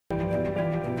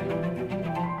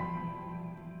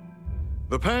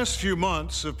The past few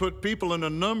months have put people in a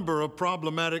number of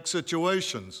problematic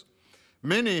situations.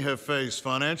 Many have faced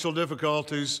financial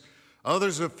difficulties.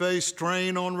 Others have faced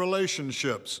strain on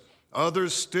relationships.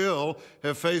 Others still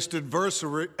have faced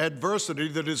adversity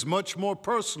that is much more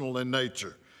personal in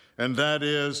nature, and that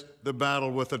is the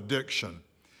battle with addiction.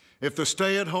 If the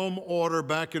stay-at-home order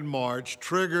back in March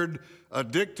triggered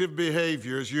addictive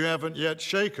behaviors you haven't yet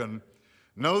shaken,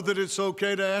 know that it's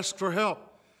okay to ask for help.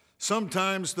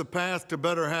 Sometimes the path to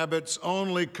better habits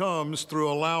only comes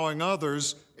through allowing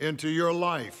others into your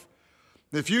life.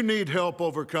 If you need help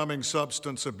overcoming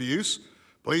substance abuse,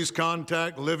 please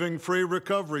contact Living Free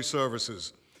Recovery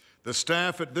Services. The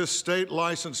staff at this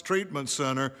state-licensed treatment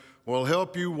center will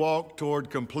help you walk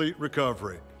toward complete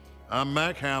recovery. I'm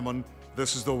Mac Hammond.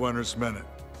 This is the Winner's Minute.